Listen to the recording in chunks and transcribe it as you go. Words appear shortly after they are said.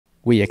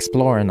We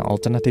explore an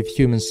alternative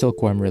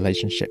human-silkworm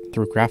relationship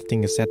through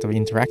crafting a set of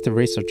interactive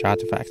research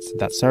artifacts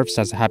that serves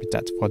as a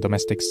habitat for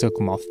domestic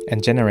silk moth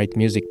and generate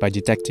music by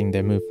detecting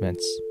their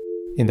movements.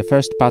 In the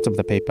first part of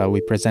the paper,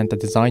 we present the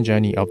design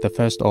journey of the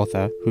first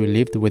author who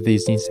lived with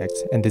these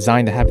insects and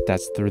designed the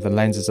habitats through the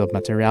lenses of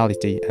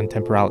materiality and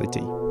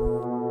temporality.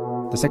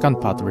 The second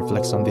part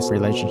reflects on this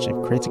relationship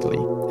critically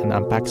and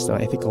unpacks the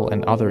ethical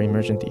and other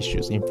emergent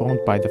issues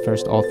informed by the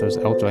first author's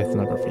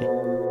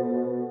autoethnography.